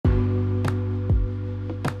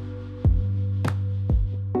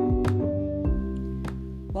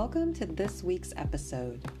Welcome to this week's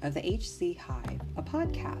episode of the HC Hive, a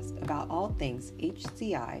podcast about all things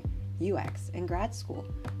HCI, UX, and grad school.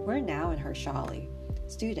 We're now in Hershali,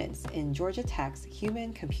 students in Georgia Tech's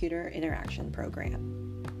Human-Computer Interaction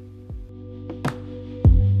program.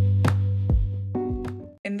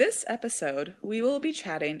 In this episode, we will be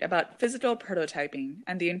chatting about physical prototyping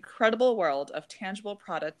and the incredible world of tangible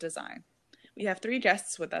product design. We have three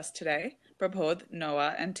guests with us today, Prabodh,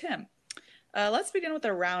 Noah, and Tim. Let's begin with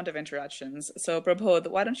a round of introductions. So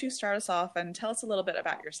Prabodh, why don't you start us off and tell us a little bit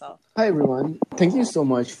about yourself? Hi, everyone. Thank you so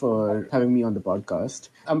much for having me on the podcast.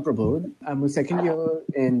 I'm Prabodh. I'm a second year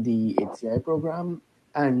in the HCI program,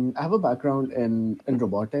 and I have a background in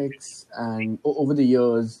robotics. And over the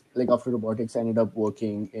years, after robotics, I ended up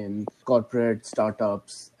working in corporate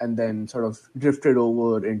startups and then sort of drifted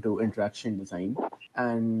over into interaction design.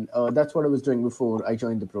 And that's what I was doing before I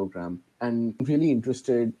joined the program. And I'm really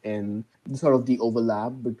interested in sort of the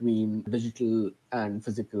overlap between digital and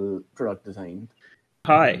physical product design.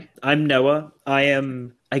 Hi, I'm Noah. I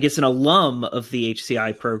am, an alum of the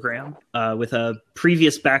HCI program with a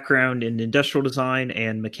previous background in industrial design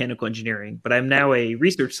and mechanical engineering, but I'm now a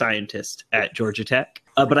research scientist at Georgia Tech.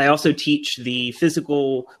 But I also teach the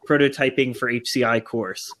physical prototyping for HCI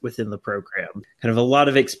course within the program. Kind of a lot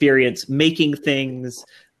of experience making things,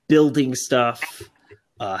 building stuff,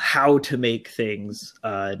 how to make things,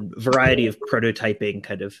 variety of prototyping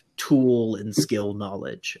kind of tool and skill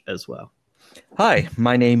knowledge as well. Hi,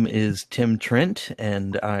 my name is Tim Trent,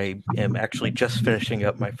 and I am actually just finishing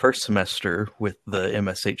up my first semester with the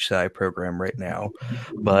MSHCI program right now.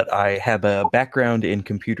 But I have a background in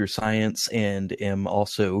computer science and am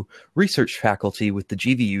also research faculty with the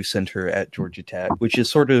GVU Center at Georgia Tech, which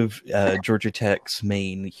is sort of Georgia Tech's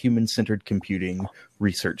main human-centered computing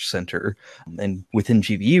research center. And within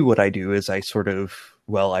GVU, what I do is I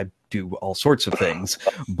do all sorts of things,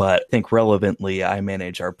 but I think relevantly, I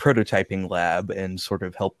manage our prototyping lab and sort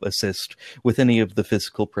of help assist with any of the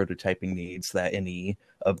physical prototyping needs that any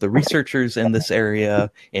of the researchers in this area,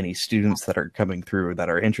 any students that are coming through that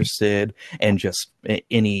are interested, and just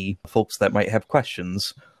any folks that might have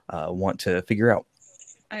questions want to figure out.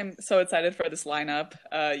 I'm so excited for this lineup.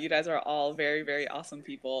 You guys are all very, very awesome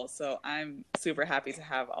people. So I'm super happy to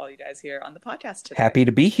have all you guys here on the podcast today. Happy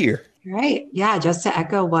to be here. Right. Yeah, just to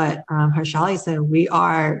echo what Hershali said, we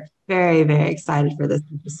are very, very excited for this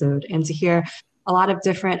episode and to hear a lot of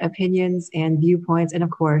different opinions and viewpoints and, of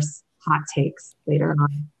course, hot takes later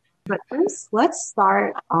on. But first, let's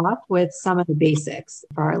start off with some of the basics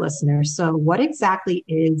for our listeners. So what exactly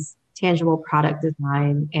is tangible product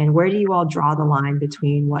design, and where do you all draw the line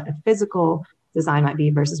between what a physical design might be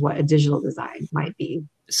versus what a digital design might be?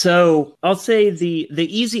 So I'll say the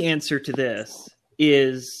easy answer to this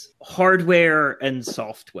is hardware and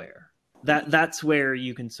software. That's where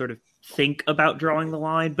you can sort of think about drawing the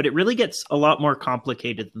line, but it really gets a lot more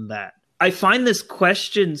complicated than that. I find this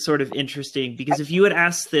question sort of interesting because if you had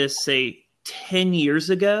asked this, say, 10 years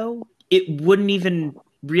ago, it wouldn't even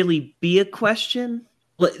really be a question.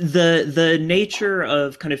 The nature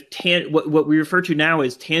of kind of what we refer to now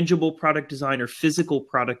as tangible product design or physical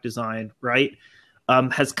product design, right,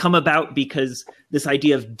 has come about because this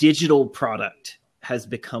idea of digital product has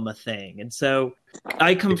become a thing. And so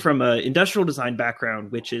I come from an industrial design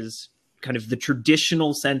background, which is kind of the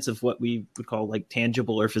traditional sense of what we would call like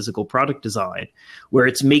tangible or physical product design, where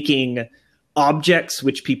it's making objects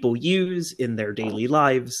which people use in their daily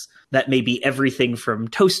lives. That may be everything from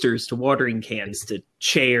toasters to watering cans to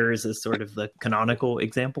chairs as sort of the canonical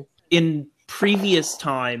example. In previous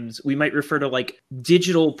times, we might refer to like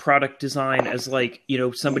digital product design as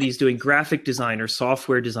somebody's doing graphic design or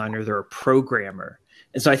software design, or they're a programmer.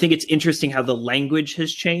 And so I think it's interesting how the language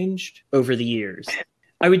has changed over the years.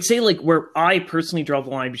 I would say where I personally draw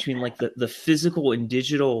the line between the physical and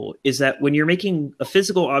digital is that when you're making a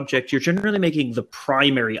physical object, you're generally making the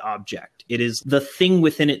primary object. It is the thing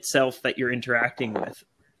within itself that you're interacting with.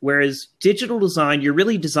 Whereas digital design, you're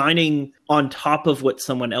really designing on top of what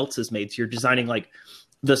someone else has made. So you're designing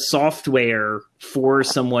the software for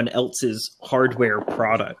someone else's hardware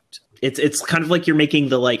product. It's kind of like you're making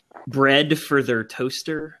the bread for their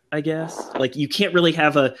toaster, I guess. You can't really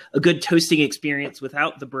have a good toasting experience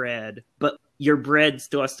without the bread, but your bread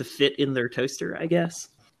still has to fit in their toaster, I guess.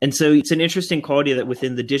 And so it's an interesting quality that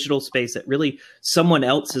within the digital space that really someone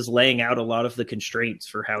else is laying out a lot of the constraints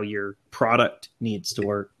for how your product needs to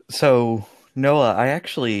work. So Noah,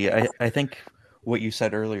 I think what you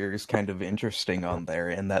said earlier is kind of interesting on there,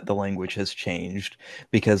 in that the language has changed,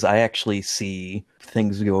 because I actually see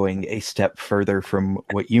things going a step further from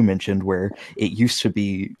what you mentioned, where it used to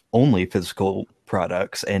be only physical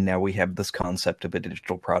products, and now we have this concept of a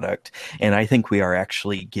digital product. And I think we are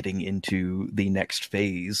actually getting into the next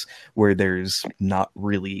phase where there's not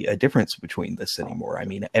really a difference between this anymore. I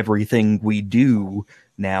mean, everything we do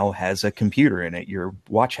now has a computer in it. Your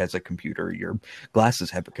watch has a computer. Your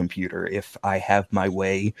glasses have a computer. If I have my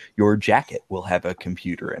way, your jacket will have a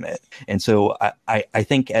computer in it. And so I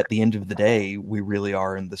think at the end of the day, we really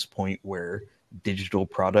are in this point where digital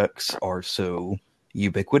products are so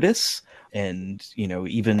ubiquitous, and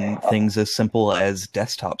even things as simple as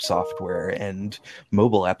desktop software and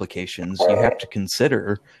mobile applications, you have to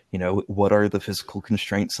consider what are the physical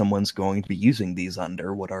constraints someone's going to be using these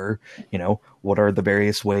under, what are the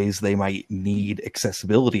various ways they might need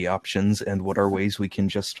accessibility options, and what are ways we can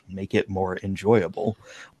just make it more enjoyable.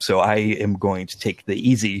 So I am going to take the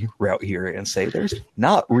easy route here and say there's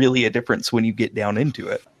not really a difference when you get down into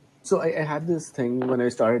it. So I had this thing when I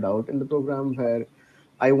started out in the program where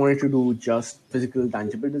I wanted to do just physical,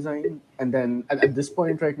 tangible design. And then at this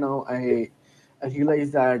point right now, I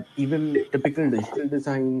realized that even typical digital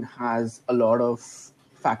design has a lot of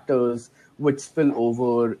factors which spill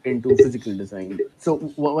over into physical design. So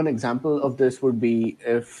one example of this would be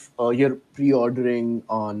if you're pre-ordering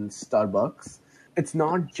on Starbucks, it's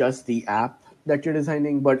not just the app that you're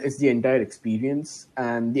designing, but it's the entire experience,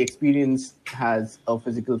 and the experience has a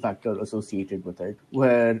physical factor associated with it,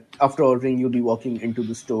 where after ordering, you'll be walking into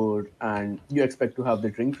the store and you expect to have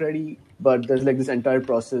the drink ready, but there's like this entire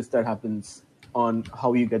process that happens on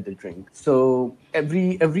how you get the drink. So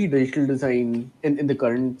every digital design in the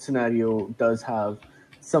current scenario does have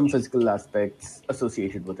some physical aspects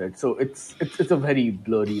associated with it. So it's a very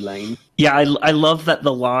blurry line. Yeah, I love that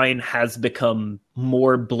the line has become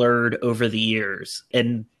more blurred over the years.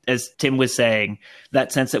 And as Tim was saying,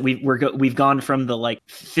 that sense that we've gone from the like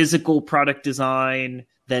physical product design,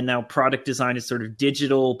 then now product design is sort of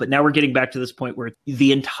digital, but now we're getting back to this point where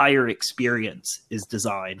the entire experience is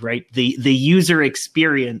designed, right? The user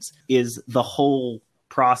experience is the whole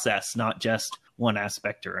process, not just one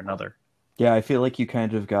aspect or another. Yeah, I feel like you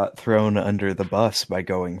kind of got thrown under the bus by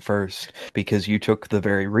going first, because you took the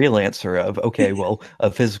very real answer of, okay, well, a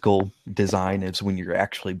physical design is when you're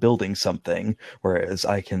actually building something, whereas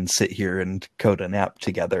I can sit here and code an app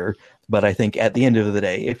together. But I think at the end of the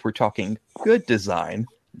day, if we're talking good design,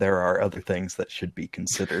 there are other things that should be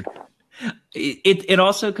considered. It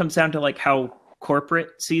also comes down to like how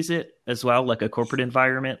corporate sees it as well, like a corporate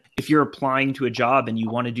environment. If you're applying to a job and you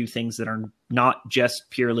want to do things that are not just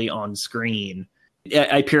purely on screen,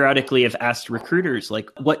 I periodically have asked recruiters, like,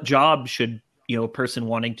 what job should a person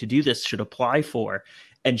wanting to do this should apply for?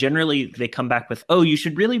 And generally they come back with, oh, you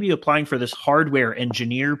should really be applying for this hardware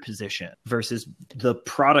engineer position versus the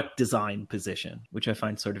product design position, which I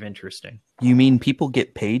find sort of interesting. You mean people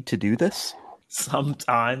get paid to do this?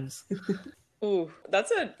 Sometimes. Ooh,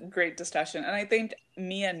 that's a great discussion. And I think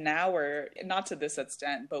me and Now were, not to this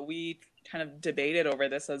extent, but we kind of debated over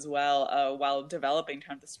this as well while developing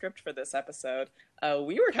kind of the script for this episode.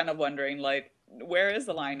 We were kind of wondering, like, where is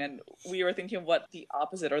the line? And we were thinking what the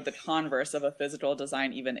opposite or the converse of a physical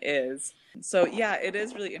design even is. So yeah, it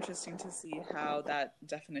is really interesting to see how that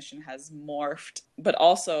definition has morphed. But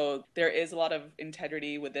also there is a lot of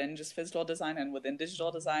integrity within just physical design and within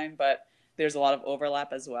digital design, but there's a lot of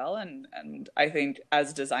overlap as well. And I think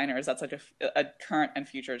as designers, that's like a current and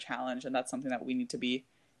future challenge. And that's something that we need to be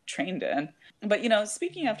trained in. But,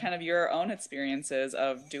 speaking of kind of your own experiences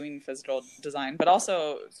of doing physical design, but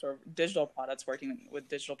also sort of digital products, working with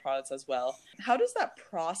digital products as well, how does that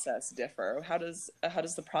process differ? How does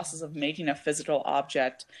the process of making a physical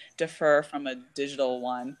object differ from a digital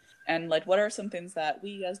one? And like, what are some things that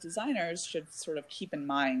we as designers should sort of keep in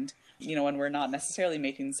mind, when we're not necessarily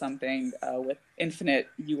making something with infinite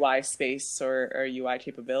UI space or UI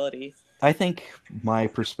capability? I think my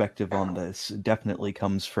perspective on this definitely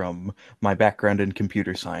comes from my background in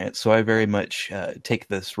computer science. So I very much take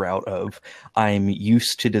this route of I'm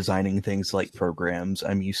used to designing things like programs.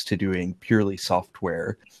 I'm used to doing purely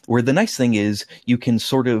software, where the nice thing is you can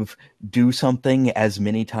sort of do something as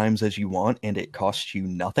many times as you want and it costs you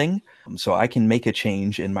nothing. So I can make a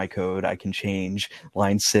change in my code. I can change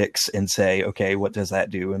line 6 and say, okay, what does that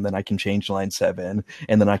do? And then I can change line 7.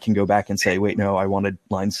 And then I can go back and say, wait, no, I wanted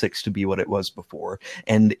line 6 to be what it was before.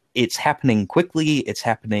 And it's happening quickly. It's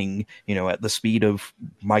happening, at the speed of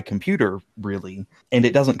my computer, really. And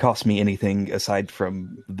it doesn't cost me anything aside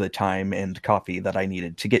from the time and coffee that I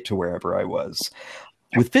needed to get to wherever I was.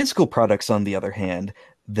 With physical products, on the other hand,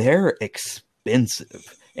 they're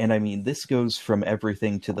expensive. And I mean, this goes from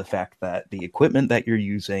everything to the fact that the equipment that you're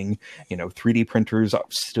using, 3D printers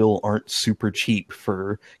still aren't super cheap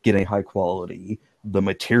for getting high quality. The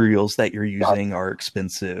materials that you're using are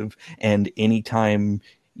expensive. And anytime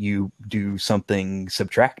you do something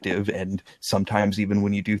subtractive, and sometimes even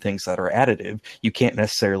when you do things that are additive, you can't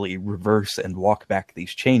necessarily reverse and walk back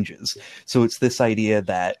these changes. So it's this idea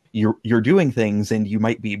that you're doing things, and you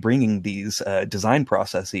might be bringing these design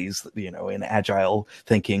processes, in agile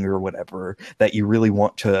thinking or whatever, that you really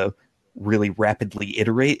want to really rapidly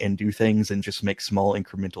iterate and do things and just make small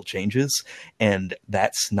incremental changes, and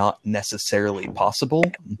that's not necessarily possible.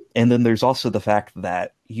 And then there's also the fact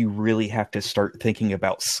that you really have to start thinking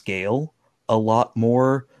about scale a lot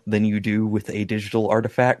more than you do with a digital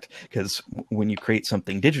artifact, because when you create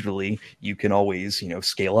something digitally, you can always,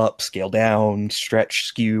 scale up, scale down, stretch,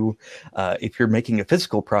 skew. If you're making a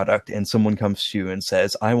physical product and someone comes to you and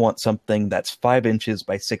says, I want something that's 5 inches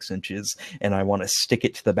by 6 inches, and I want to stick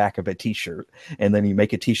it to the back of a t-shirt, and then you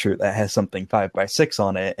make a t-shirt that has something 5 by 6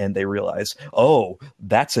 on it, and they realize, oh,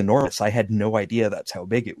 that's enormous. I had no idea that's how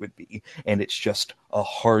big it would be. And it's just a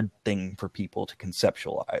hard thing for people to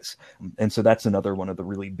conceptualize. And so that's another one of the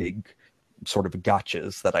really big sort of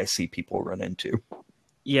gotchas that I see people run into.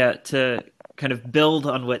 Yeah, to kind of build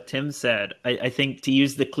on what Tim said, I think, to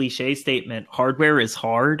use the cliche statement, hardware is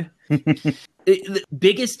hard. The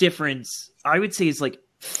biggest difference, I would say, is like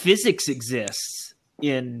physics exists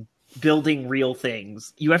in building real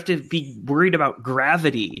things. You have to be worried about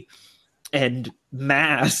gravity and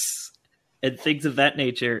mass and things of that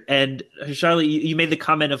nature. And Charlie, you made the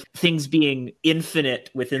comment of things being infinite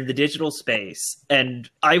within the digital space. And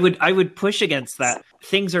I would push against that.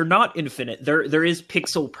 Things are not infinite. There is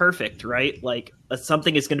pixel perfect, right? Like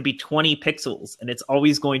something is going to be 20 pixels and it's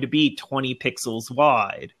always going to be 20 pixels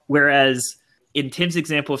wide. Whereas in Tim's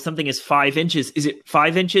example, if something is 5 inches, is it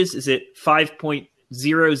 5 inches? Is it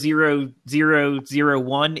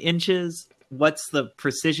 5.00001 inches? What's the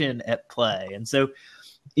precision at play? And so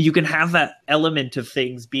you can have that element of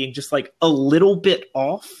things being just like a little bit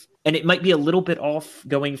off, and it might be a little bit off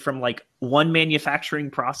going from like one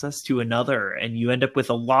manufacturing process to another, and you end up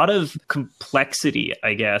with a lot of complexity,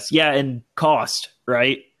 I guess. Yeah, and cost,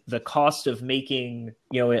 right? The cost of making,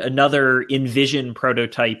 another InVision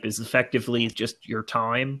prototype is effectively just your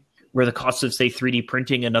time, where the cost of, say, 3D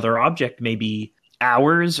printing another object may be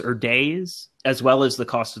hours or days, as well as the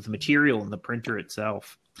cost of the material and the printer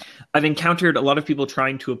itself. I've encountered a lot of people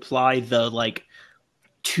trying to apply the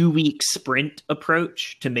 2-week sprint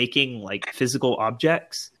approach to making physical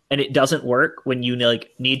objects, and it doesn't work when you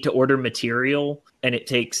need to order material and it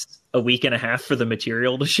takes a week and a half for the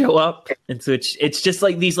material to show up. And so it's just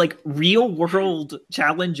these real world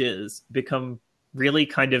challenges become really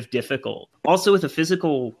kind of difficult. Also, with a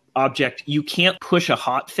physical object, you can't push a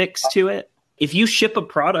hot fix to it. If you ship a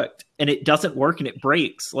product and it doesn't work and it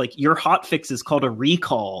breaks, your hot fix is called a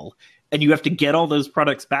recall, and you have to get all those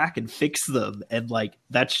products back and fix them. And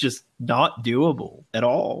that's just not doable at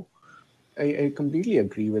all. I completely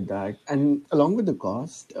agree with that. And along with the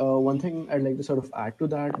cost, one thing I'd like to sort of add to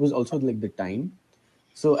that was also the time.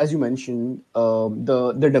 So as you mentioned,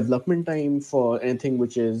 the development time for anything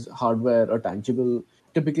which is hardware or tangible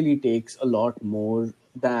typically takes a lot more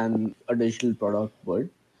than a digital product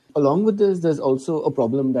would. Along with this, there's also a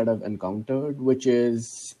problem that I've encountered, which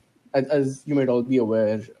is, as you might all be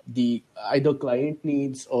aware, the either client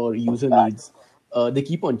needs or user needs, they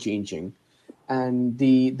keep on changing. And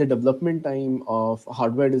the development time of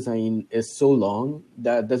hardware design is so long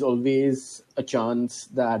that there's always a chance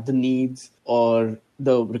that the needs or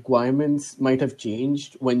the requirements might have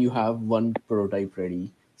changed when you have one prototype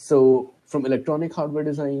ready. So from electronic hardware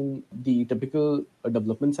design, the typical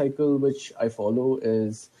development cycle which I follow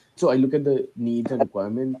is, so I look at the needs and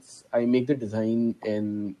requirements. I make the design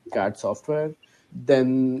in CAD software.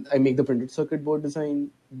 Then I make the printed circuit board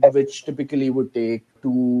design, which typically would take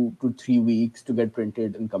 2 to 3 weeks to get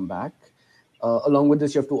printed and come back. Along with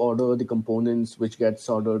this, you have to order the components which get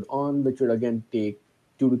soldered on, which would again take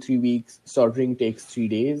 2 to 3 weeks. Soldering takes 3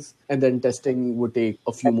 days, and then testing would take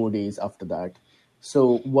a few more days after that.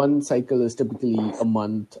 So one cycle is typically a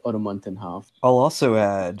month or a month and a half. I'll also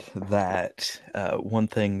add that one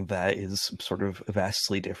thing that is sort of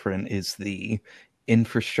vastly different is the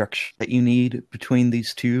infrastructure that you need between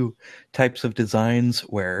these two types of designs,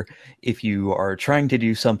 where if you are trying to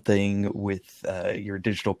do something with your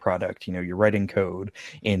digital product, you're writing code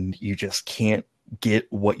and you just can't get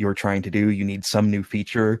what you're trying to do, you need some new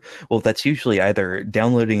feature. Well, that's usually either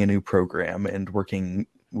downloading a new program and working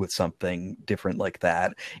with something different like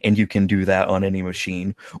that, and you can do that on any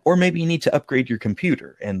machine. Or maybe you need to upgrade your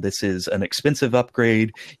computer, and this is an expensive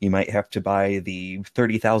upgrade. You might have to buy the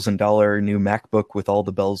 $30,000 new MacBook with all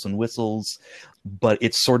the bells and whistles, but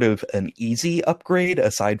it's sort of an easy upgrade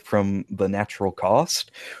aside from the natural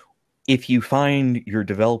cost. If you find you're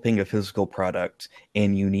developing a physical product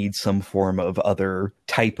and you need some form of other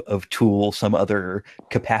type of tool, some other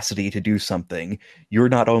capacity to do something, you're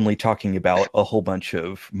not only talking about a whole bunch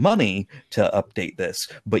of money to update this,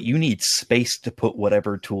 but you need space to put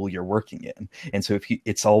whatever tool you're working in. And so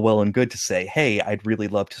it's all well and good to say, hey, I'd really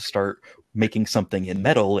love to start making something in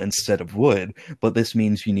metal instead of wood, but this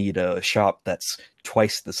means you need a shop that's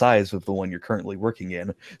twice the size of the one you're currently working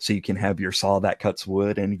in, so you can have your saw that cuts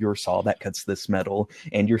wood and your saw that cuts this metal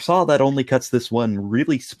and your saw that only cuts this one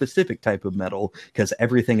really specific type of metal, because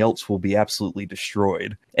everything else will be absolutely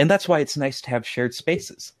destroyed. And that's why it's nice to have shared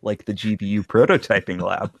spaces like the GBU prototyping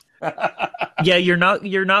lab. Yeah, you're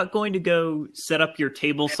not going to go set up your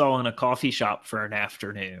table saw in a coffee shop for an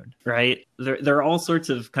afternoon, right? There are all sorts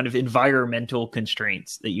of kind of environmental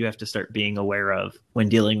constraints that you have to start being aware of when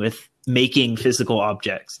dealing with making physical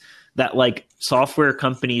objects that like software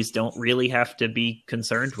companies don't really have to be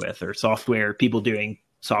concerned with, or software people doing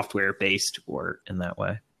software based work in that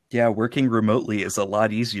way. Yeah, working remotely is a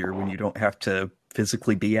lot easier when you don't have to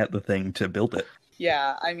physically be at the thing to build it.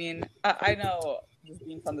 Yeah, I mean, I know, just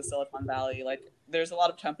being from the Silicon Valley, like there's a lot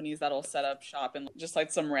of companies that'll set up shop in just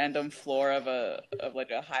like some random floor of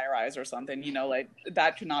like a high rise or something, you know, like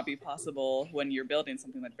that could not be possible when you're building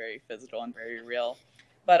something that's very physical and very real.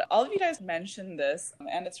 But all of you guys mentioned this,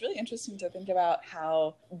 and it's really interesting to think about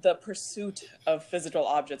how the pursuit of physical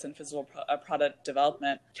objects and physical product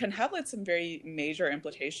development can have like some very major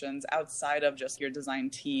implications outside of just your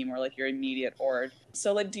design team or like your immediate org.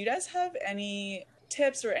 So like, do you guys have any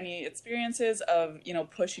tips or any experiences of, you know,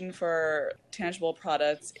 pushing for tangible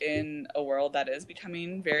products in a world that is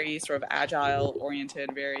becoming very sort of agile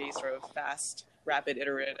oriented, very sort of fast, rapid,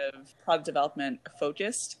 iterative, product development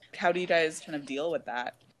focused? How do you guys kind of deal with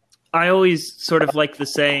that? I always sort of like the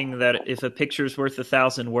saying that if a picture's worth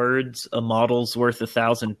 1,000 words, a model's worth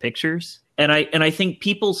 1,000 pictures. And I think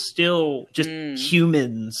people still, just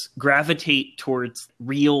humans, gravitate towards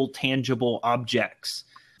real, tangible objects.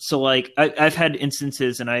 So like I've had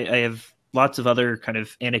instances, and I have lots of other kind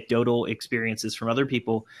of anecdotal experiences from other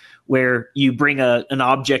people where you bring an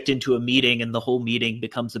object into a meeting and the whole meeting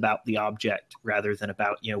becomes about the object rather than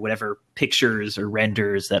about, you know, whatever pictures or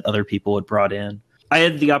renders that other people had brought in. I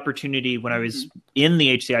had the opportunity when I was in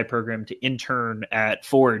the HCI program to intern at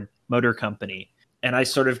Ford Motor Company, and I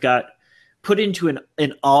sort of got put into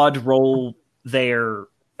an odd role there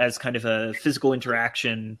as kind of a physical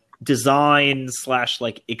interaction design /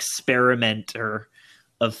 like experimenter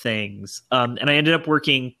of things. And I ended up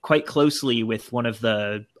working quite closely with one of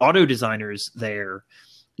the auto designers there,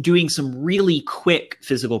 doing some really quick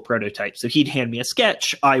physical prototypes. So he'd hand me a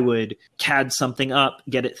sketch, I would CAD something up,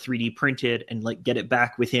 get it 3D printed, and like get it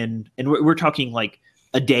back within, and we're talking like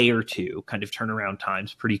a day or two kind of turnaround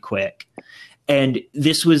times, pretty quick. And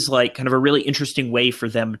this was like kind of a really interesting way for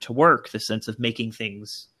them to work, the sense of making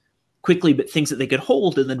things quickly, but things that they could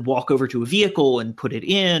hold and then walk over to a vehicle and put it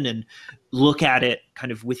in and look at it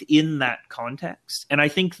kind of within that context. And I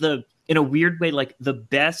think in a weird way, like the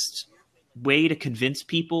best way to convince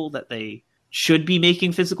people that they should be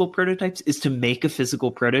making physical prototypes is to make a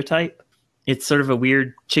physical prototype. It's sort of a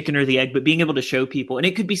weird chicken or the egg, but being able to show people, and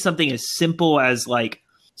it could be something as simple as like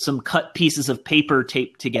some cut pieces of paper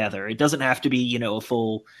taped together. It doesn't have to be, you know, a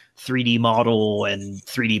full 3D model and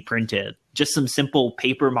 3D printed. Just some simple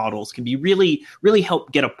paper models can be really, really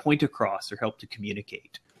help get a point across or help to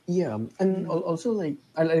communicate. Yeah, and also like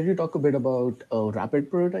I'll let you talk a bit about rapid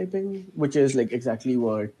prototyping, which is like exactly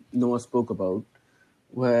what Noah spoke about,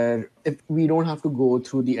 where if we don't have to go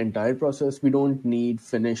through the entire process, we don't need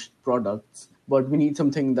finished products, but we need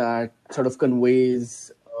something that sort of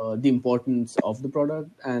conveys the importance of the product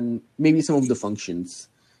and maybe some of the functions.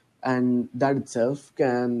 And that itself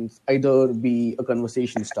can either be a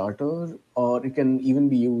conversation starter, or it can even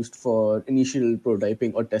be used for initial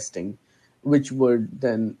prototyping or testing, which would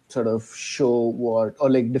then sort of show what, or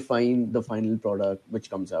like define the final product which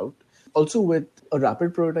comes out. Also, with a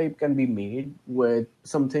rapid prototype can be made with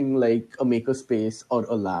something like a makerspace or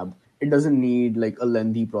a lab. It doesn't need like a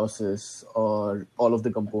lengthy process or all of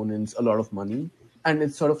the components, a lot of money. And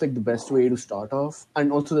it's sort of like the best way to start off.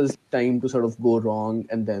 And also there's time to sort of go wrong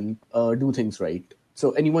and then do things right.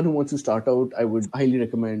 So anyone who wants to start out, I would highly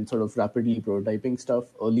recommend sort of rapidly prototyping stuff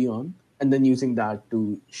early on. and then using that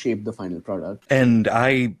to shape the final product. And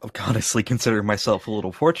I honestly consider myself a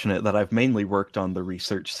little fortunate that I've mainly worked on the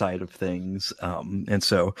research side of things. And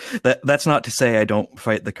so that's not to say I don't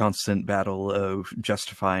fight the constant battle of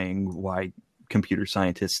justifying why computer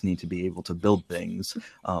scientists need to be able to build things.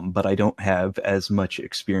 But I don't have as much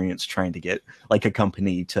experience trying to get like a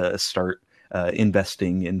company to start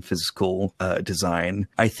investing in physical design.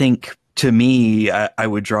 I think to me, I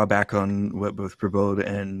would draw back on what both Prabodh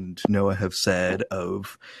and Noah have said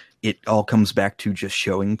of it all comes back to just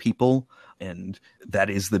showing people. And that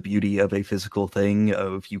is the beauty of a physical thing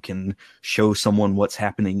of you can show someone what's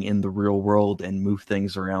happening in the real world and move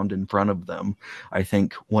things around in front of them. I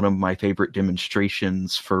think one of my favorite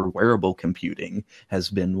demonstrations for wearable computing has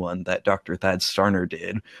been one that Dr. Thad Starner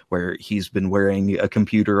did, where he's been wearing a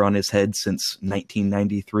computer on his head since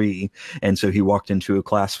 1993. And so he walked into a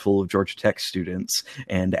class full of Georgia Tech students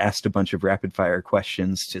and asked a bunch of rapid fire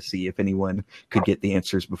questions to see if anyone could get the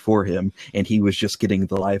answers before him. And he was just getting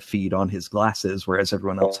the live feed on his glasses, whereas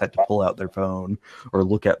everyone else had to pull out their phone or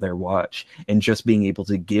look at their watch. And just being able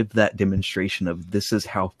to give that demonstration of this is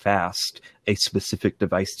how fast a specific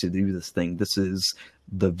device to do this thing, this is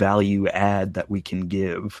the value add that we can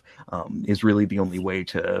give, is really the only way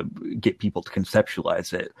to get people to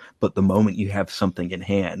conceptualize it. But the moment you have something in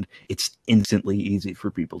hand, it's instantly easy for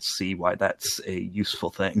people to see why that's a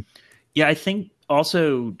useful thing. Yeah, I think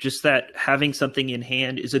also just that having something in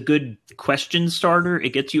hand is a good question starter.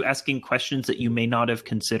 It gets you asking questions that you may not have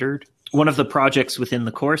considered. One of the projects within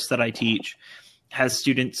the course that I teach has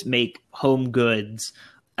students make home goods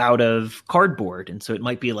out of cardboard. And so it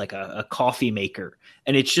might be like a coffee maker.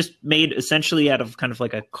 And it's just made essentially out of kind of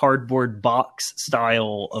like a cardboard box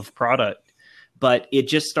style of product. But it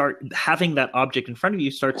just having that object in front of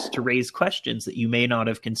you starts to raise questions that you may not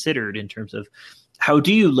have considered in terms of, how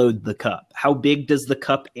do you load the cup? How big does the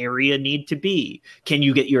cup area need to be? Can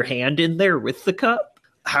you get your hand in there with the cup?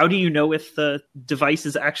 How do you know if the device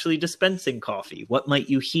is actually dispensing coffee? What might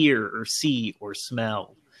you hear or see or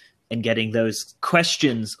smell? And getting those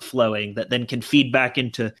questions flowing that then can feed back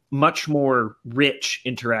into much more rich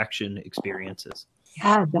interaction experiences.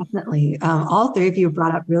 Yeah, definitely. All three of you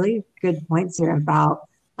brought up really good points here about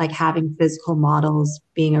like having physical models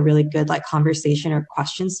being a really good like conversation or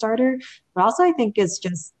question starter. But also I think it's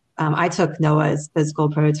just, I took Noah's physical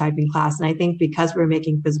prototyping class, and I think because we're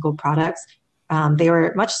making physical products, they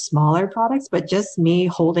were much smaller products, but just me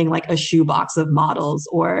holding like a shoebox of models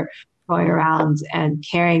or going around and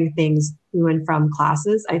carrying things to and from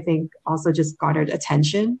classes, I think also just garnered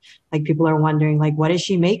attention. Like people are wondering like, what is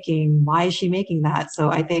she making? Why is she making that? So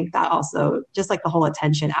I think that also just like the whole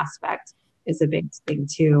attention aspect is a big thing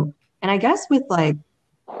too. And I guess with like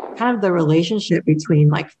kind of the relationship between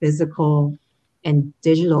like physical and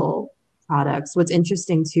digital products, what's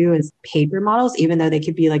interesting too is paper models, even though they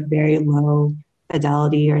could be like very low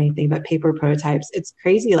fidelity or anything, but paper prototypes, it's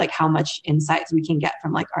crazy like how much insights we can get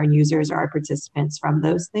from like our users or our participants from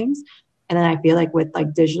those things. And then I feel like with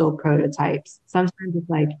like digital prototypes, sometimes it's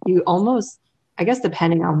like you almost, I guess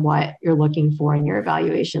depending on what you're looking for in your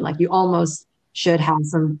evaluation, like you almost should have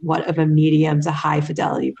somewhat of a medium to high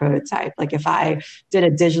fidelity prototype. Like if I did a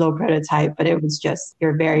digital prototype, but it was just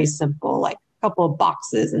your very simple, like a couple of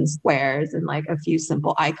boxes and squares and like a few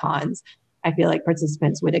simple icons, I feel like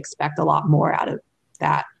participants would expect a lot more out of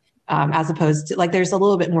that, as opposed to like there's a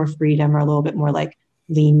little bit more freedom or a little bit more like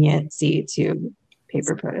leniency to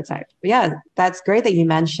paper prototype. But yeah, that's great that you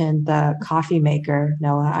mentioned the coffee maker,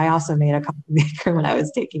 Noah. I also made a coffee maker when I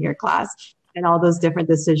was taking your class, and all those different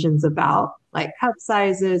decisions about like cup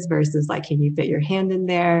sizes versus like, can you fit your hand in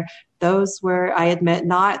there? Those were, I admit,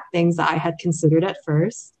 not things that I had considered at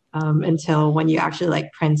first, until when you actually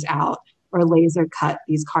like print out or laser cut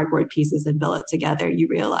these cardboard pieces and build it together, you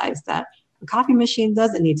realize that a coffee machine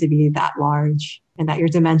doesn't need to be that large and that your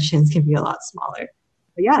dimensions can be a lot smaller.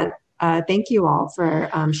 But yeah, thank you all for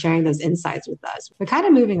sharing those insights with us. But kind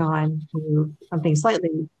of moving on to something slightly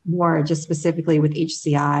more just specifically with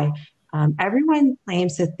HCI, everyone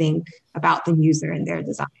claims to think about the user in their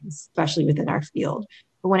designs, especially within our field.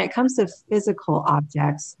 But when it comes to physical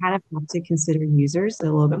objects, kind of have to consider users a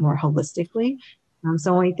little bit more holistically.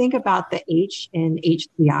 So when we think about the H in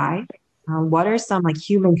HCI, what are some like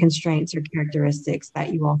human constraints or characteristics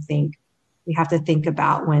that you all think we have to think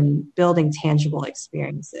about when building tangible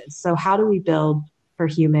experiences? So how do we build for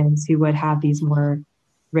humans who would have these more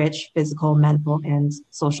rich physical, mental, and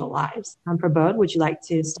social lives? Prabodh, would you like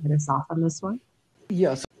to start us off on this one?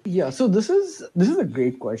 So this is a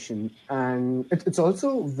great question, and it's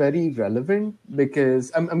also very relevant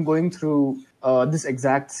because I'm going through this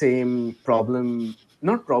exact same problem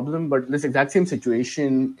not problem, but this exact same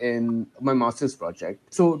situation in my master's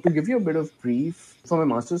project. So to give you a bit of brief, for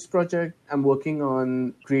my master's project, I'm working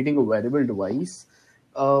on creating a wearable device,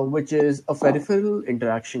 which is a peripheral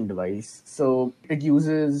interaction device. So it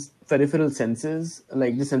uses peripheral senses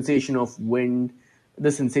like the sensation of wind,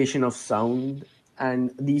 the sensation of sound,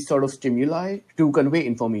 and these sort of stimuli to convey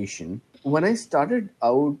information. When I started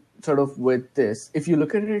out sort of with this, if you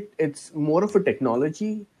look at it, it's more of a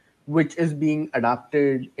technology which is being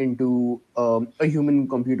adapted into a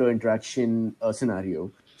human-computer interaction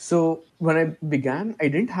scenario. So when I began, I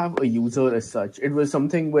didn't have a user as such. It was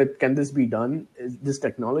something with, can this be done? Is this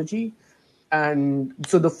technology? And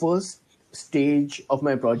so the first stage of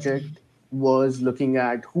my project was looking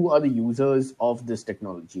at who are the users of this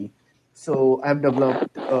technology. So I've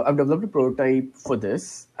developed a prototype for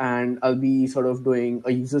this, and I'll be sort of doing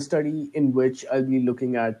a user study in which I'll be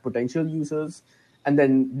looking at potential users and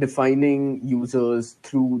then defining users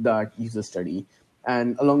through that user study.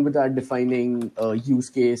 And along with that, defining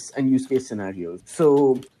use case and use case scenarios.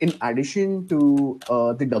 So in addition to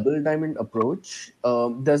the double diamond approach,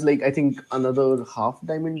 there's like, I think, another half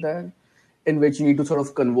diamond there, in which you need to sort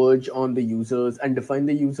of converge on the users and define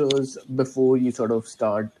the users before you sort of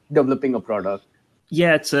start developing a product.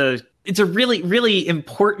 Yeah, it's a really, really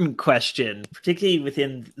important question, particularly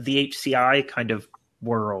within the HCI kind of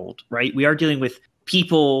world, right? We are dealing with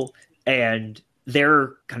people and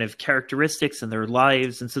their kind of characteristics and their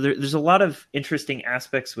lives. And so there's a lot of interesting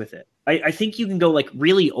aspects with it. I think you can go like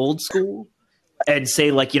really old school and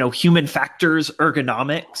say like, human factors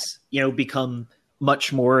ergonomics, become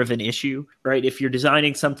much more of an issue, right? If you're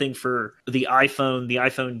designing something for the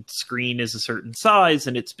iPhone screen is a certain size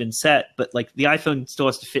and it's been set, but like the iPhone still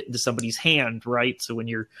has to fit into somebody's hand, right? So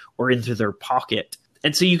or into their pocket.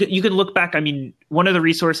 And so you can look back. I mean, one of the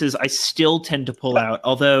resources I still tend to pull out,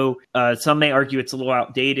 although some may argue it's a little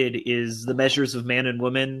outdated, is the Measures of Man and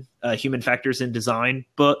Woman, Human Factors in Design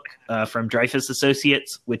book from Dreyfus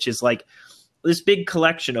Associates, which is like this big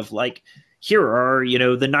collection of like, here are,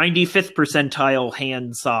 the 95th percentile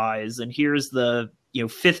hand size, and here's the,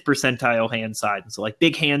 5th percentile hand size. And so like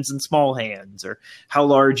big hands and small hands, or how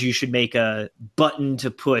large you should make a button to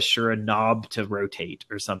push or a knob to rotate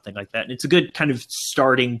or something like that. And it's a good kind of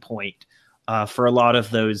starting point for a lot of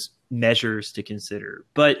those measures to consider.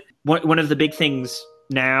 But one of the big things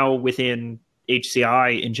now within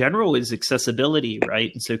HCI in general is accessibility,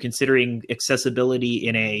 right? And so considering accessibility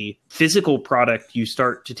in a physical product, you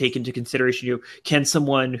start to take into consideration, can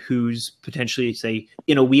someone who's potentially, say,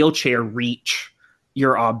 in a wheelchair reach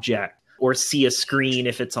your object or see a screen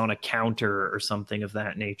if it's on a counter or something of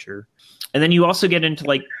that nature? And then you also get into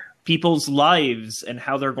like people's lives and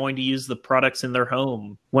how they're going to use the products in their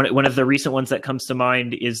home. One of the recent ones that comes to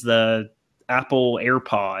mind is the Apple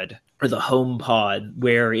AirPod, or the HomePod,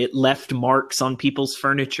 where it left marks on people's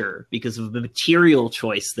furniture because of the material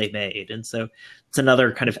choice they made. And so it's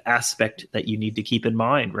another kind of aspect that you need to keep in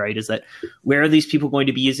mind, right? Is that where are these people going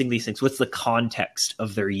to be using these things? What's the context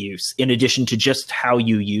of their use in addition to just how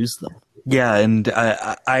you use them? Yeah, and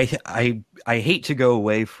I hate to go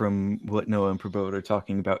away from what Noah and Prabodh are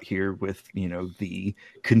talking about here with, the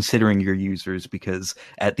considering your users, because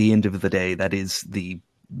at the end of the day, that is the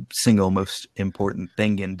single most important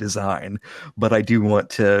thing in design. But I do want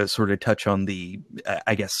to sort of touch on the,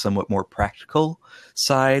 I guess, somewhat more practical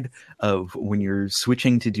side of when you're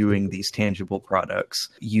switching to doing these tangible products,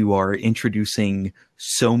 you are introducing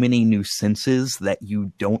so many new senses that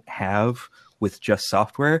you don't have with just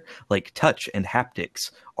software. Like touch and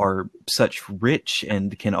haptics are such rich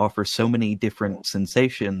and can offer so many different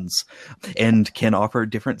sensations and can offer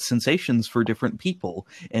different sensations for different people.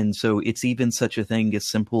 And so it's even such a thing as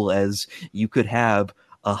simple as you could have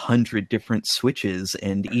 100 different switches,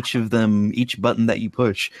 and each button that you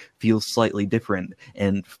push feels slightly different.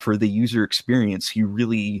 And for the user experience, you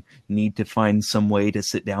really need to find some way to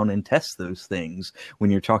sit down and test those things.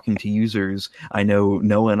 When you're talking to users, I know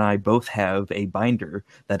Noah and I both have a binder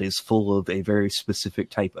that is full of a very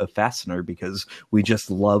specific type of fastener because we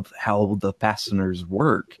just love how the fasteners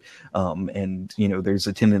work. And, there's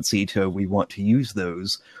a tendency we want to use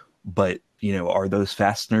those, but are those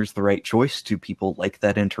fasteners the right choice? Do people like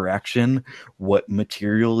that interaction? What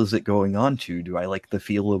material is it going on to? Do I like the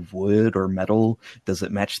feel of wood or metal? Does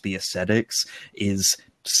it match the aesthetics? Is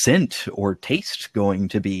scent or taste going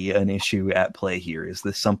to be an issue at play here? Is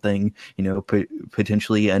this something,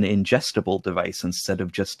 potentially an ingestible device instead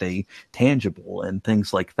of just a tangible, and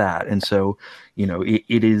things like that? And so,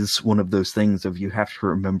 it is one of those things of you have to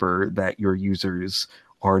remember that your users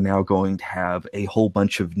are now going to have a whole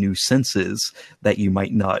bunch of new senses that you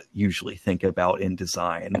might not usually think about in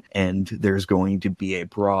design. And there's going to be a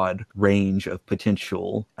broad range of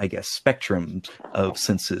potential, I guess, spectrums of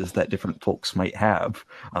senses that different folks might have.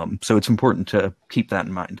 So it's important to keep that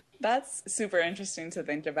in mind. That's super interesting to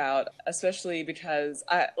think about, especially because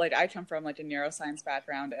I come from like a neuroscience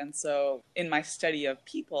background. And so in my study of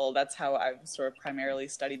people, that's how I've sort of primarily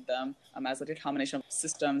studied them, as like a combination of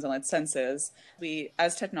systems and like senses.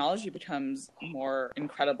 As technology becomes more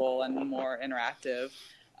incredible and more interactive,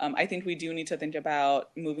 I think we do need to think about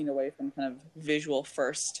moving away from kind of visual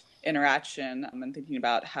first interaction and thinking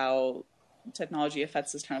about how technology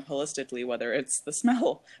affects us kind of holistically, whether it's the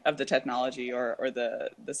smell of the technology or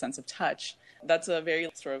the sense of touch. That's a very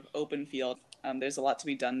sort of open field. There's a lot to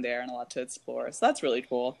be done there and a lot to explore. So that's really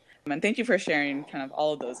cool. And thank you for sharing kind of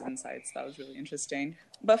all of those insights. That was really interesting.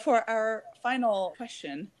 But for our final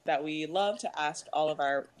question that we love to ask all of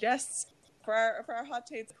our guests, for our hot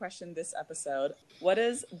takes question this episode, what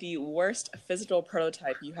is the worst physical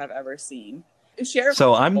prototype you have ever seen?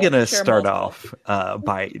 So I'm going to start off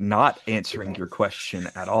by not answering your question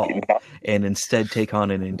at all and instead take on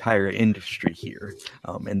an entire industry here.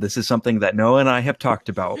 And this is something that Noah and I have talked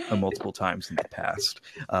about multiple times in the past,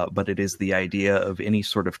 but it is the idea of any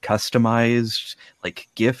sort of customized like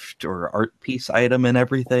gift or art piece item and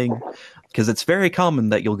everything. Because it's very common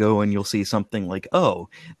that you'll go and you'll see something like, oh,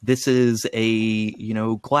 this is a,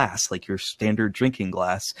 glass, like your standard drinking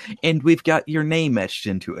glass, and we've got your name etched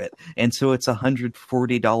into it. And so it's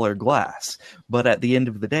 $140 glass. But at the end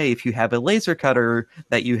of the day, if you have a laser cutter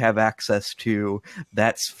that you have access to,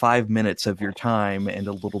 that's 5 minutes of your time and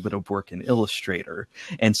a little bit of work in Illustrator.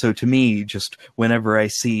 And so to me, just whenever I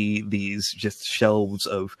see these just shelves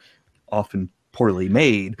of often poorly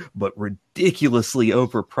made but ridiculously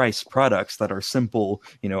overpriced products that are simple,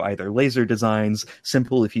 either laser designs,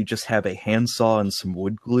 simple if you just have a handsaw and some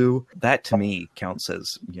wood glue, that to me counts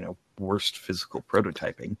as, worst physical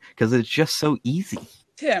prototyping, because it's just so easy.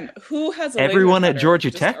 Tim, who has everyone at Georgia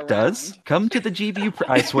Tech does. Come to the GVU.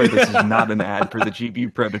 I swear this is not an ad for the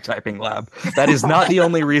GVU prototyping lab. That is not the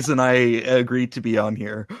only reason I agreed to be on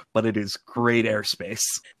here, but it is great airspace.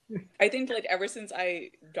 I think ever since I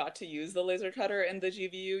got to use the laser cutter in the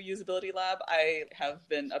GVU usability lab, I have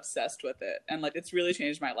been obsessed with it, and it's really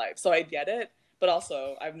changed my life. So I get it. But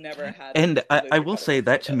also, I've never had... And I will say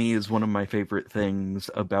that to me is one of my favorite things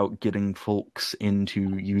about getting folks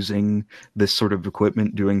into using this sort of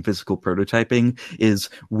equipment, doing physical prototyping, is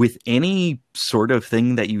with any sort of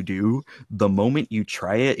thing that you do, the moment you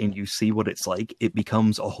try it and you see what it's like, it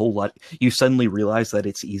becomes a whole lot... You suddenly realize that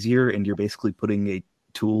it's easier and you're basically putting a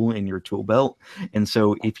tool in your tool belt. And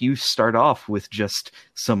so if you start off with just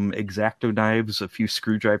some X-Acto knives, a few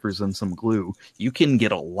screwdrivers, and some glue, you can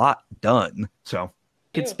get a lot done. So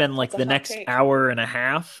could spend the next hour and a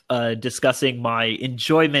half discussing my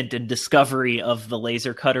enjoyment and discovery of the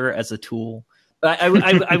laser cutter as a tool.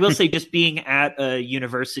 I will say, just being at a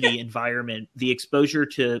university environment, the exposure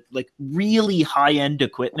to really high-end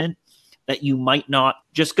equipment that you might not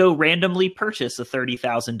just go randomly purchase a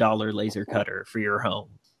 $30,000 laser cutter for your home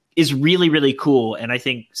is really, really cool. And I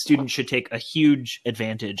think students should take a huge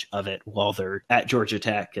advantage of it while they're at Georgia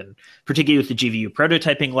Tech, and particularly with the GVU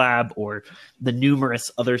prototyping lab or the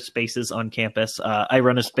numerous other spaces on campus. I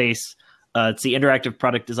run a space, it's the Interactive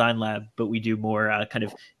Product Design Lab, but we do more kind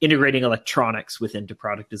of integrating electronics into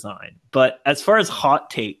product design. But as far as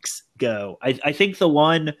hot takes go, I think the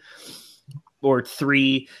one or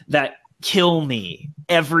three that kill me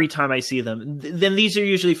every time I see them, then these are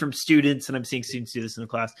usually from students, and I'm seeing students do this in the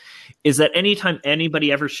class, is that anytime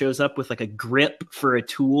anybody ever shows up with a grip for a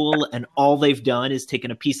tool and all they've done is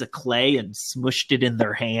taken a piece of clay and smushed it in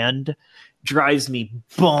their hand, drives me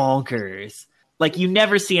bonkers. You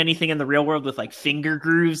never see anything in the real world with finger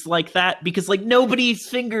grooves like that, because nobody's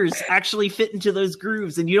fingers actually fit into those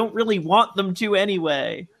grooves, and you don't really want them to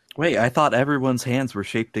anyway. Wait, I thought everyone's hands were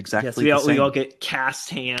shaped exactly the same. We all get cast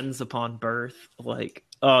hands upon birth.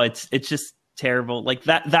 It's just terrible.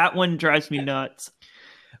 That one drives me nuts.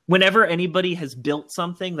 Whenever anybody has built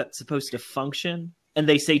something that's supposed to function, and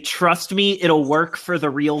they say, trust me, it'll work for the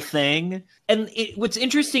real thing. And what's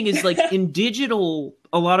interesting is in digital,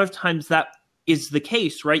 a lot of times that is the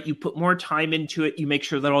case, right? You put more time into it. You make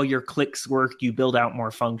sure that all your clicks work. You build out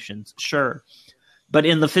more functions. Sure. But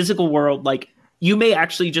in the physical world, you may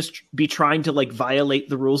actually just be trying to violate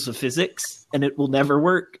the rules of physics, and it will never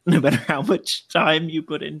work no matter how much time you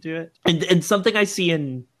put into it. And something I see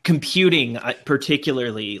in computing,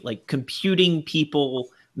 particularly computing people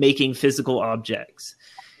making physical objects,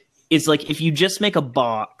 is if you just make a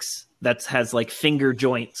box that has finger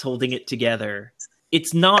joints holding it together,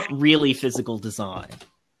 it's not really physical design.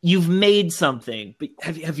 You've made something, but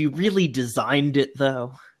have you really designed it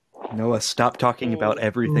though? Noah, stop talking about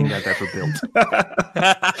everything I've ever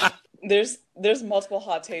built. There's multiple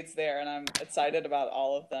hot takes there, and I'm excited about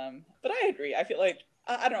all of them. But I agree. I feel like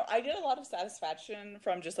I don't know. I get a lot of satisfaction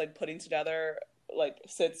from just like putting together like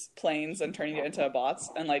sits, planes, and turning it into bots.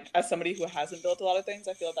 And like as somebody who hasn't built a lot of things,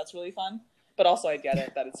 I feel like that's really fun. But also, I get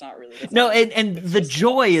it that it's not really. No, and the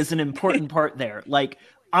joy is an important part there. Like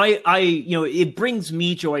I it brings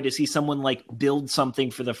me joy to see someone like build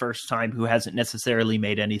something for the first time who hasn't necessarily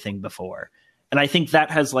made anything before. And I think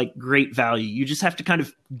that has like great value. You just have to kind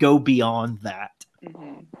of go beyond that.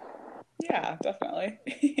 Mm-hmm. Yeah, definitely.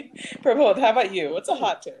 Prabodh, how about you? What's a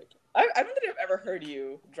hot take? I don't think I've ever heard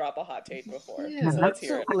you drop a hot take before. Yeah, so let's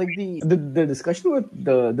hear it. like the discussion with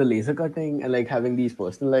the laser cutting and like having these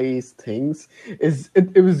personalized things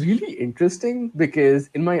it was really interesting because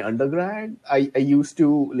in my undergrad I used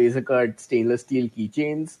to laser cut stainless steel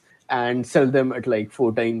keychains and sell them at like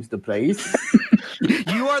 4 times the price.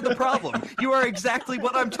 You are the problem. You are exactly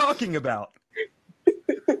what I'm talking about.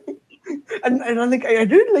 and like I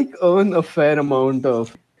did like earn a fair amount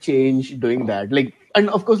of change doing that. Like, and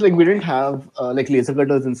of course, like we didn't have like laser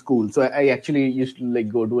cutters in school, so I actually used to like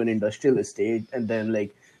go to an industrial estate and then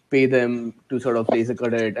like pay them to sort of laser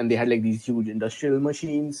cut it, and they had like these huge industrial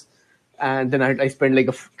machines. And then I spent like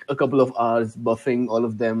a couple of hours buffing all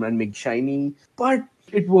of them and make shiny. But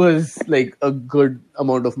it was like a good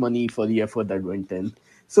amount of money for the effort that went in.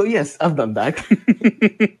 So yes, I've done that.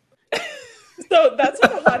 So that's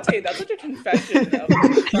not a hot take. That's like a confession.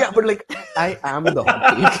 Yeah, but like I am the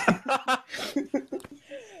hot take.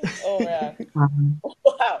 Oh man!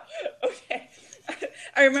 Wow. Okay.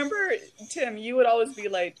 I remember, Tim, you would always be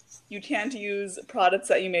like, you can't use products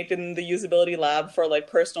that you make in the usability lab for like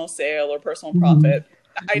personal sale or personal profit.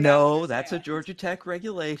 No, that's a Georgia Tech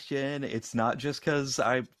regulation. It's not just because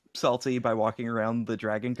I'm salty by walking around the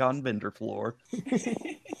Dragon Con vendor floor.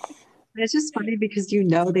 It's just funny because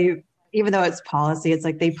they, even though it's policy, it's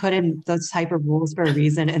like they put in those type of rules for a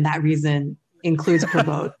reason, and that reason includes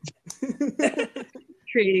Prabodh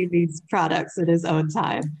creating these products at his own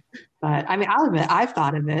time. But I mean, I'll admit, I've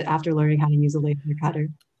thought of it after learning how to use a laser cutter.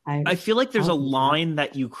 I feel like there's a line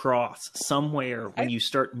that you cross somewhere when you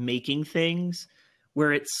start making things,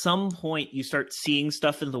 where at some point you start seeing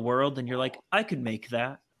stuff in the world and you're like, I could make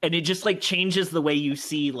that. And it just like changes the way you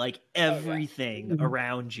see like everything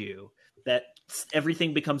around you, that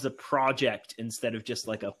everything becomes a project instead of just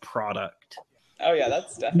like a product. Oh yeah,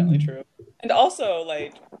 that's definitely true. And also,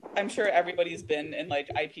 like, I'm sure everybody's been in like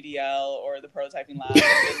IPDL or the prototyping lab and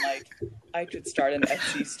been like, I could start an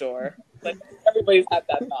Etsy store. Like, everybody's had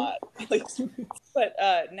that thought. But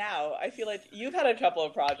now I feel like you've had a couple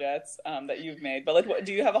of projects that you've made. But like,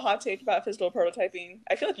 do you have a hot take about physical prototyping?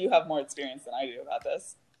 I feel like you have more experience than I do about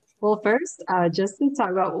this. Well, first, just to talk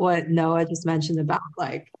about what Noah just mentioned about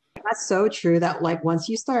like, that's so true that like once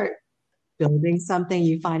you start building something,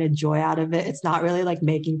 you find a joy out of it. It's not really like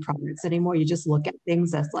making products anymore. You just look at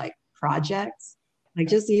things as like projects. Like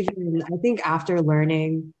just even, I think after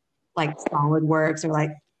learning like SolidWorks or like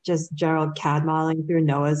just general CAD modeling through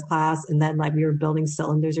Noah's class, and then like we were building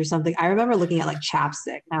cylinders or something, I remember looking at like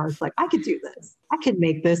chapstick and I was like, I could do this. I could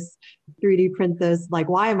make this, 3D print this. Like,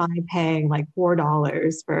 why am I paying like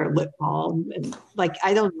 $4 for lip balm? And like,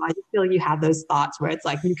 I don't know. I just feel like you have those thoughts where it's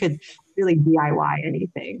like you could really DIY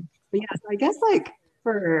anything. But yeah, so I guess like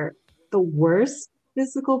for the worst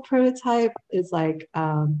physical prototype is like,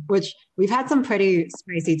 which we've had some pretty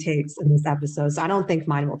spicy takes in this episode, so I don't think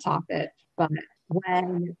mine will top it. But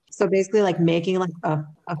so basically like making like a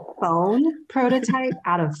phone prototype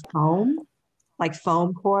out of foam, like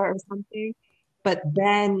foam core or something. But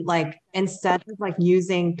then like instead of like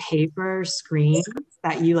using paper screens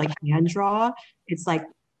that you like hand draw, it's like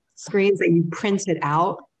screens that you printed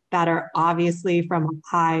out that are obviously from a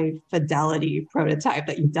high fidelity prototype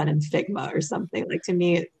that you've done in Figma or something. Like to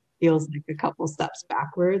me, it feels like a couple steps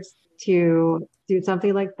backwards to do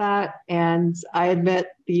something like that. And I admit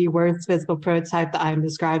the worst physical prototype that I'm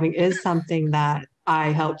describing is something that I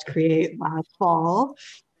helped create last fall.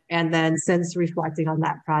 And then since reflecting on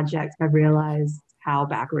that project, I realized how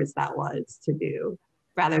backwards that was to do,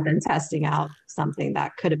 rather than testing out something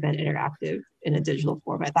that could have been interactive in a digital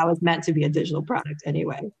format. That was meant to be a digital product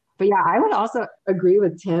anyway. But yeah, I would also agree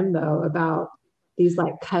with Tim though about these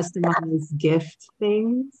like customized gift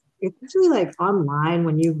things. It's actually like online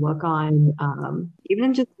when you look on,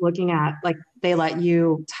 even just looking at like they let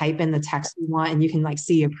you type in the text you want and you can like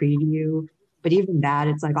see a preview. But even that,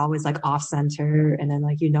 it's like always like off center, and then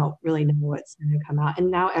like you don't really know what's going to come out.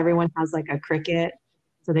 And now everyone has like a Cricut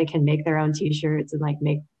so they can make their own t-shirts and like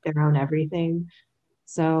make their own everything.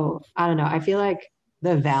 So I don't know. I feel like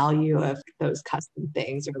the value of those custom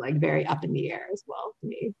things are like very up in the air as well to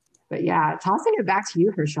me. But yeah, tossing it back to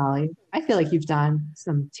you, Hershali. I feel like you've done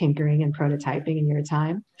some tinkering and prototyping in your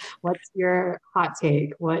time. What's your hot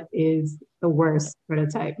take? What is the worst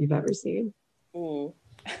prototype you've ever seen? Ooh,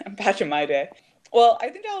 back in my day. Well, I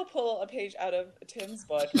think I'll pull a page out of Tim's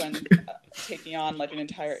book when taking on like an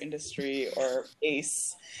entire industry or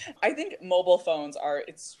ACE. I think mobile phones are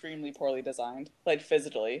extremely poorly designed, like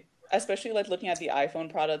physically, especially like looking at the iPhone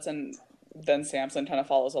products, and then Samsung kind of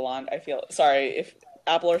follows along. I feel sorry if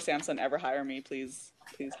Apple or Samsung ever hire me, please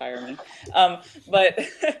hire me. But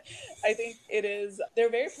I think they're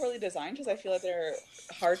very poorly designed because I feel like they're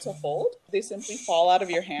hard to hold. They simply fall out of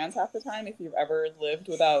your hands half the time. If you've ever lived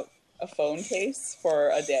without a phone case for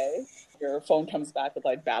a day, your phone comes back with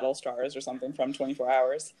like battle stars or something from 24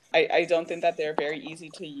 hours. I don't think that they're very easy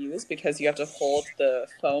to use because you have to hold the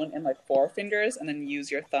phone in like 4 fingers and then use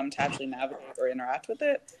your thumb to actually navigate or interact with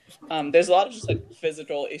it. There's a lot of just like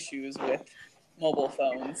physical issues with mobile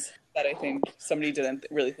phones that I think somebody didn't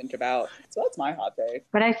really think about. So that's my hot take.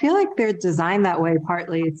 But I feel like they're designed that way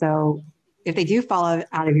partly so if they do fall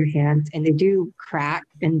out of your hands and they do crack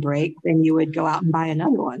and break, then you would go out and buy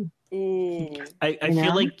another one. Ooh. I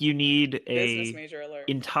feel like you need Business major alert.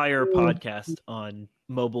 entire podcast on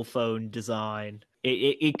mobile phone design.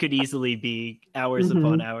 It could easily be hours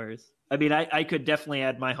upon hours. I mean, I could definitely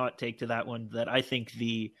add my hot take to that one, that I think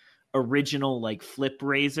the original like flip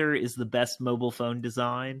razor is the best mobile phone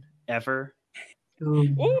design ever.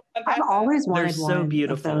 Ooh, I've always wanted They're one so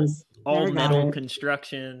beautiful. of those. All Never got metal it.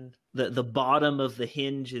 construction. The bottom of the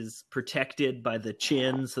hinge is protected by the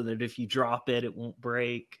chin so that if you drop it, it won't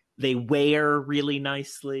break. They wear really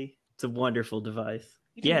nicely. It's a wonderful device.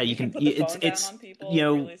 You can put the phone it's down on people. you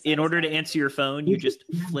know, Really in order to satisfying. answer your phone, you just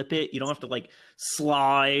flip it. You don't have to like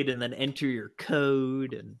slide and then enter your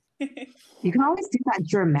code. And You can always do that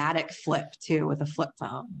dramatic flip too with a flip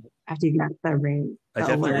phone after you get the ring. I the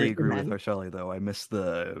definitely alert, agree and with then- Rochelle, though. I miss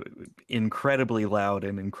the incredibly loud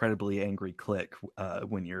and incredibly angry click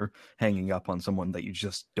when you're hanging up on someone that you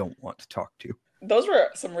just don't want to talk to. Those were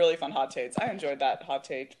some really fun hot takes. I enjoyed that hot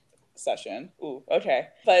take session. Ooh, okay.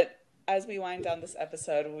 But as we wind down this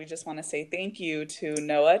episode, we just want to say thank you to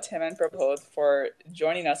Noah, Tim, and Prabodh for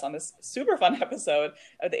joining us on this super fun episode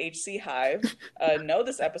of the HC Hive. No,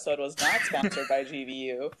 this episode was not sponsored by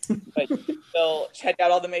GVU, but still check out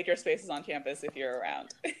all the maker spaces on campus if you're around.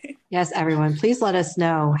 Yes, everyone, please let us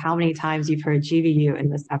know how many times you've heard GVU in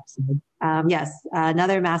this episode. Yes,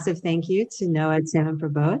 another massive thank you to Noah, Tim, and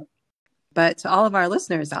Prabodh. But to all of our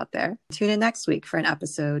listeners out there, tune in next week for an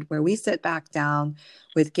episode where we sit back down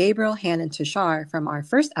with Gabriel, Han, and Tushar from our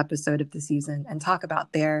first episode of the season and talk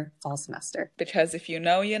about their fall semester. Because if you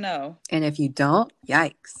know, you know. And if you don't,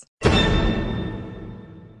 yikes.